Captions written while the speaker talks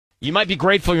You might be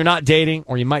grateful you're not dating,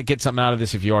 or you might get something out of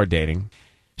this if you are dating.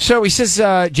 So he says,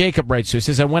 Jacob writes to us,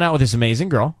 says, I went out with this amazing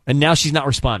girl, and now she's not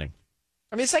responding.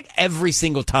 I mean, it's like every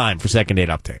single time for second date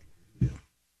update.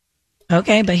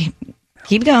 Okay, but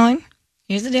keep going.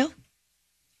 Here's the deal.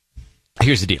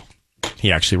 Here's the deal.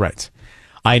 He actually writes,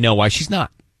 I know why she's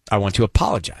not. I want to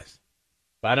apologize.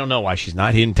 But I don't know why she's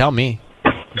not. He didn't tell me.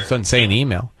 He doesn't say in the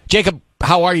email. Jacob,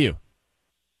 how are you?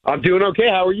 I'm doing okay.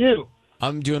 How are you?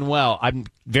 I'm doing well. I'm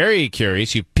very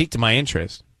curious. You piqued my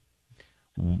interest.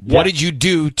 What did you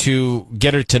do to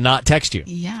get her to not text you?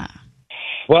 Yeah.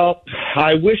 Well,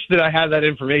 I wish that I had that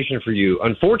information for you.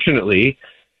 Unfortunately,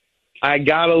 I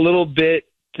got a little bit,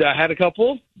 I had a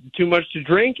couple, too much to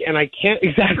drink, and I can't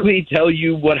exactly tell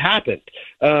you what happened.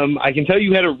 I can tell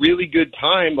you had a really good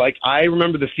time. Like, I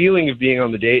remember the feeling of being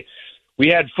on the date. We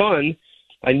had fun.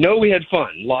 I know we had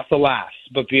fun, lots of laughs.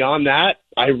 But beyond that,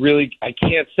 I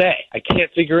can't say. I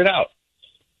can't figure it out.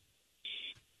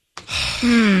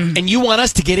 And you want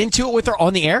us to get into it with her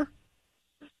on the air?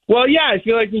 Well, yeah, I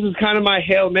feel like this is kind of my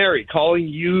Hail Mary. Calling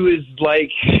you is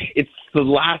like, it's the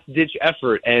last-ditch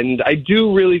effort. And I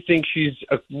do really think she's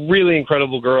a really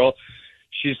incredible girl.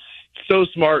 She's so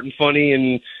smart and funny.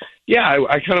 And, yeah,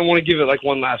 I kind of want to give it like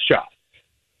one last shot.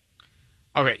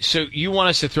 Okay, so you want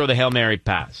us to throw the Hail Mary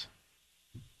pass?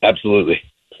 Absolutely.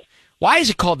 Why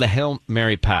is it called the Hail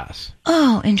Mary pass?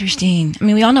 Oh, interesting. I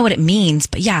mean, we all know what it means,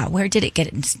 but yeah, where did it get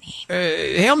its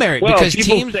name? Hail Mary, well, because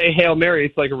people teams say Hail Mary.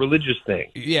 It's like a religious thing.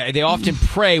 Yeah, they often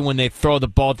pray when they throw the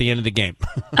ball at the end of the game.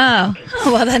 Oh,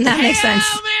 well, then that makes sense.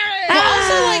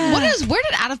 But also, where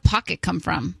did out of pocket come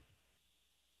from?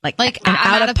 Like an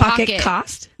I'm out of pocket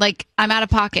cost? Like, I'm out of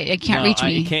pocket. It can't reach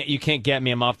me. You can't get me.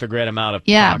 I'm off the grid. I'm out of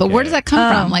Yeah, pocket. but where does that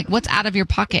come from? Like, what's out of your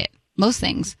pocket? Most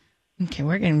things. Okay,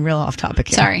 we're getting real off topic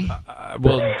here. Sorry.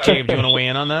 Well, Jacob, do you want to weigh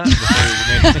in on that?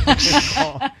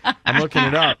 I'm looking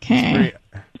it up. Okay.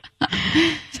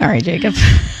 Sorry, Jacob.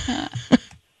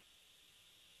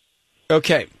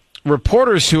 Okay.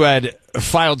 Reporters who had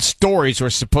filed stories were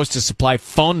supposed to supply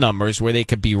phone numbers where they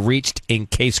could be reached in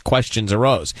case questions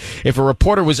arose. If a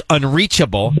reporter was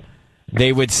unreachable,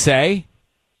 they would say,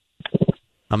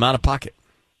 I'm out of pocket.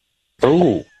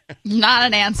 Oh. Not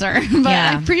an answer, but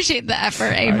I appreciate the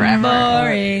effort, Abraham.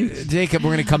 Jacob,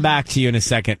 we're going to come back to you in a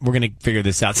second. We're going to figure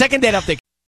this out. Second date update.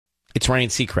 It's Ryan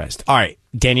Seacrest. All right.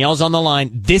 Danielle's on the line.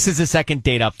 This is a second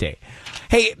date update.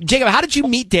 Hey, Jacob, how did you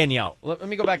meet Danielle? Let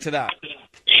me go back to that.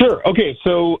 Sure. Okay.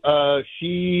 So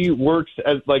she works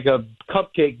at like a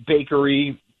cupcake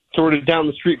bakery sort of down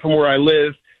the street from where I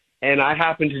live. And I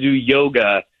happen to do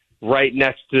yoga right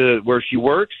next to where she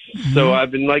works. Mm-hmm. So I've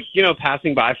been like,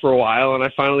 passing by for a while, and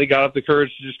I finally got up the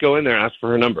courage to just go in there and ask for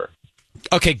her number.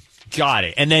 Okay, got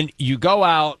it. And then you go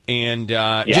out and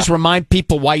just remind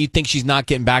people why you think she's not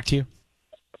getting back to you.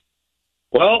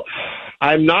 Well,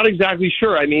 I'm not exactly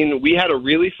sure. I mean, we had a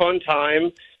really fun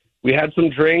time. We had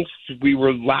some drinks. We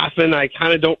were laughing. I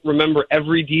kind of don't remember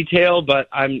every detail, but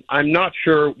I'm not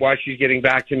sure why she's getting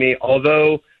back to me,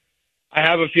 although I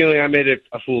have a feeling I made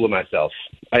a fool of myself.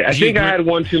 I think I had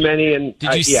one too many. And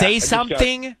did you say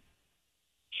something,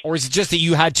 or is it just that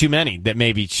you had too many that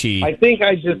maybe she? I think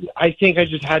I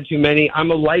just had too many.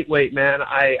 I'm a lightweight, man.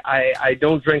 I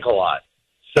don't drink a lot.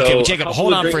 So okay, well, Jacob,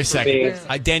 hold on for a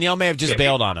second. Danielle may have just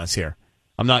bailed on us here.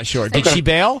 I'm not sure. Did she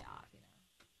bail?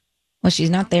 Well, she's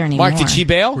not there anymore. Mark, did she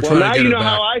bail? Well, now you know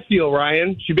how I feel,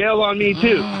 Ryan. She bailed on me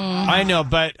too. I know,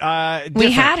 but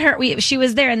we had her. She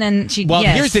was there, and then she. Well,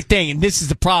 here's the thing, and this is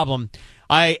the problem.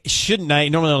 I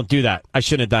normally don't do that. I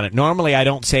shouldn't have done it. Normally, I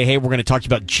don't say, "Hey, we're going to talk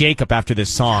about Jacob after this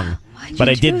song," but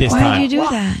I did this time. Why did you do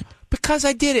that? Because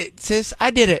I did it, sis. I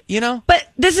did it. But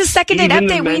this is second date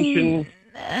update.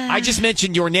 I just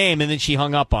mentioned your name, and then she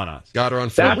hung up on us. Got her on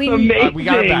phone. That's amazing. We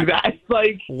got her back. That's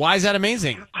like. Why is that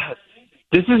amazing?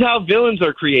 This is how villains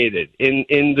are created in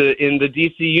the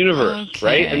DC universe,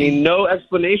 right? I mean, no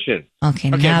explanation.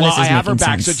 Okay, well, I have her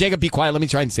back. Sense. So, Jacob, be quiet. Let me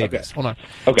try and save this. Hold on.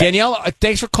 Okay. Danielle,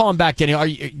 thanks for calling back, Danielle.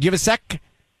 Do you have a sec?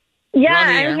 Yeah,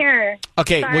 I'm here.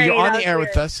 Okay, Sorry, well, you're on the air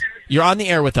with us. You're on the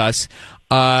air with us.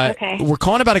 Okay. We're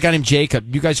calling about a guy named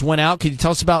Jacob. You guys went out. Can you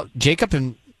tell us about Jacob?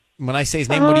 And when I say his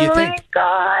name, what do you think? Oh,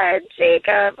 my God,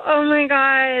 Jacob. Oh, my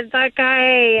God, that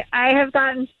guy. I have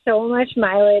gotten so much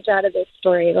mileage out of this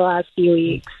story the last few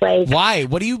weeks. Like, why?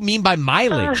 What do you mean by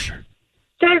mileage?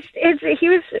 He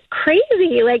was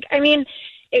crazy. Like, I mean,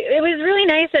 it was really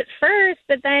nice at first,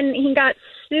 but then he got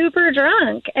super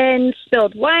drunk and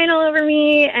spilled wine all over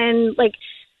me. And, like,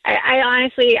 I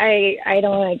honestly, I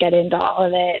don't want to get into all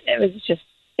of it. It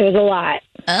was a lot.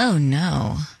 Oh,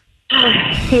 no.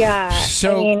 Yeah.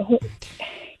 So,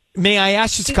 may I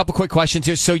ask just a couple quick questions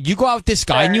here? So, you go out with this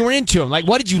guy and you were into him. Like,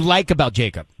 what did you like about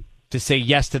Jacob? to say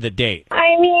yes to the date?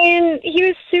 I mean, he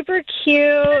was super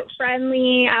cute,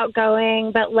 friendly,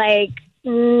 outgoing, but like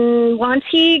once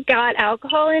he got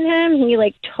alcohol in him, he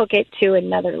like took it to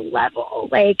another level.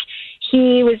 Like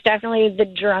he was definitely the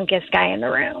drunkest guy in the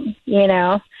room, you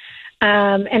know?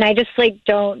 And I just like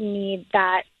don't need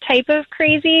that type of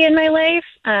crazy in my life.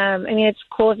 I mean, it's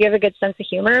cool if you have a good sense of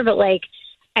humor, but like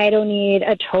I don't need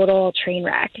a total train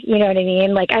wreck. You know what I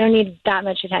mean? Like I don't need that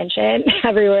much attention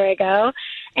everywhere I go.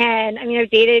 And I mean, I've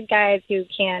dated guys who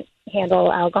can't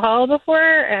handle alcohol before.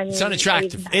 And It's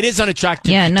unattractive. It is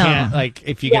unattractive. Yeah, You no. can't, like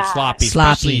if you get sloppy,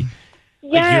 Sloppy. especially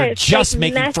like yeah, you're just like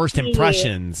making messy. first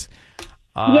impressions.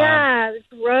 Yeah, it's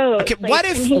gross. Okay,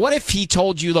 Like, what if he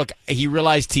told you, look, he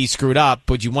realized he screwed up?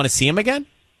 Would you want to see him again?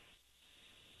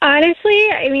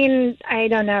 Honestly, I mean, I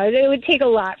don't know. It would take a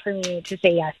lot for me to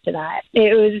say yes to that.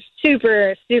 It was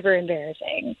super, super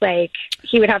embarrassing. Like,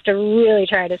 he would have to really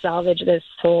try to salvage this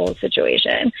whole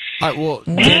situation. All right, well,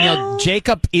 Danielle,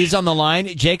 Jacob is on the line.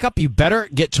 Jacob, you better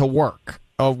get to work.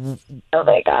 Oh,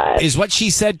 my God. Is what she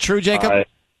said true, Jacob?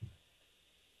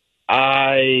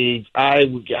 I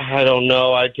don't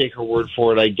know. I take her word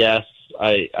for it, I guess.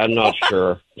 I'm not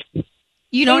sure.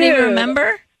 You don't even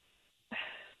remember?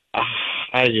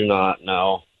 I do not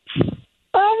know.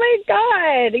 Oh, my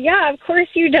God. Yeah, of course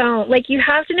you don't. Like, you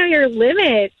have to know your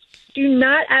limits. Do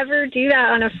not ever do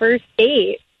that on a first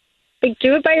date. Like,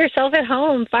 do it by yourself at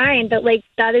home, fine. But, like,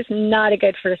 that is not a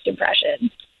good first impression.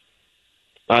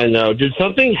 I know. Did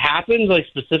something happen, like,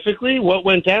 specifically? What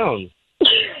went down?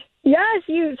 Yes,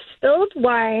 you spilled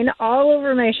wine all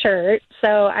over my shirt,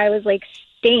 so I was like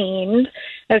stained.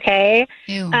 Okay.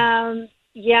 Ew.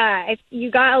 Yeah, you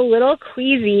got a little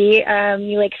queasy.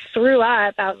 You like threw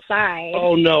up outside.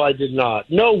 Oh, no, I did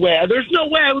not. No way. There's no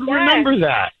way I would remember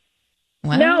that.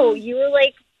 Wow. No, you were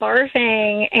like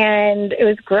barfing, and it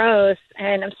was gross.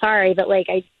 And I'm sorry, but like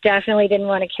I definitely didn't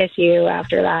want to kiss you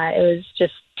after that. It was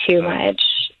just too much.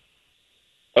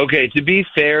 Okay, to be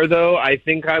fair, though, I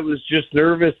think I was just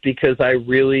nervous because I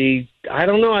really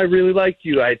liked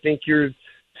you. I think you're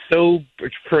so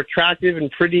attractive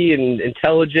and pretty and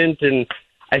intelligent, and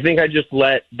I think I just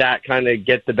let that kind of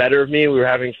get the better of me. We were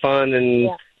having fun, and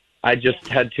I just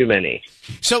had too many.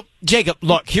 So, Jacob,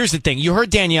 look, here's the thing. You heard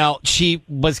Danielle. She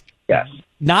was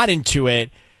not into it.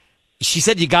 She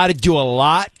said you got to do a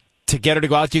lot to get her to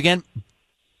go out with you again.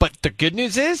 But the good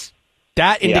news is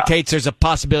that indicates there's a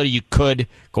possibility you could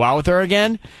go out with her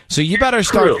again. So you better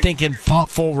start thinking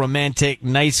thoughtful, romantic,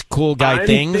 nice, cool guy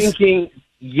things.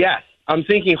 I'm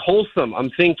thinking wholesome. I'm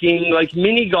thinking like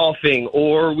mini golfing,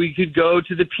 or we could go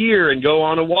to the pier and go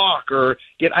on a walk or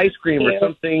get ice cream or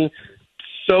something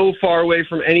so far away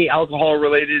from any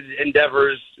alcohol-related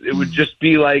endeavors. It would just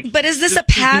be like... But is this a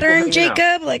pattern,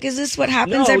 Jacob? Like, is this what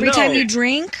happens every time you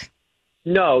drink?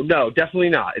 No, definitely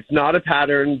not. It's not a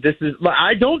pattern.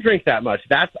 I don't drink that much.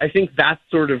 I think that's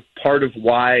sort of part of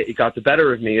why it got the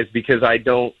better of me, is because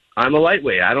I'm a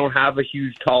lightweight. I don't have a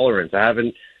huge tolerance.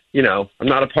 I'm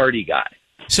not a party guy.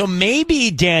 So maybe,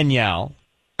 Danielle,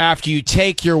 after you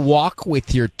take your walk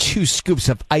with your 2 scoops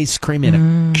of ice cream in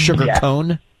a sugar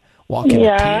cone, walking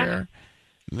the pier,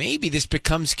 maybe this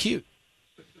becomes cute.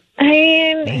 I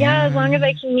mean, as long as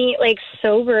I can meet, like,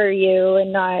 sober you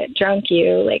and not drunk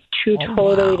you, like, two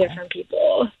totally different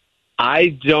people. I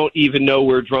don't even know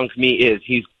where drunk me is.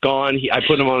 He's gone. I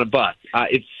put him on a bus.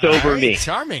 It's sober me.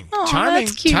 Charming.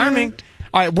 That's cute. Charming.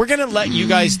 All right, we're going to let you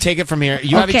guys take it from here.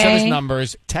 You have each other's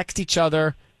numbers. Text each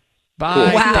other.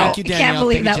 Bye. Wow. Thank you, I Danielle. can't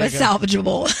believe Thank that you, was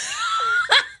salvageable.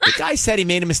 The guy said he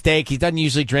made a mistake. He doesn't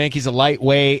usually drink. He's a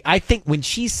lightweight. I think when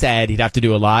she said he'd have to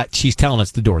do a lot, she's telling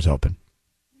us the door's open.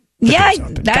 Yeah,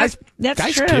 Guy's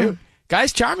that's true. Cute.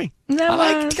 Guy's charming. That I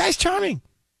like was- guy's charming.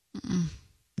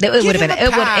 It would Give him a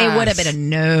pass. have been a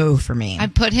no for me. I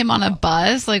put him on a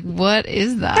bus. Like, what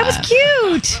is that? That was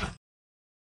cute.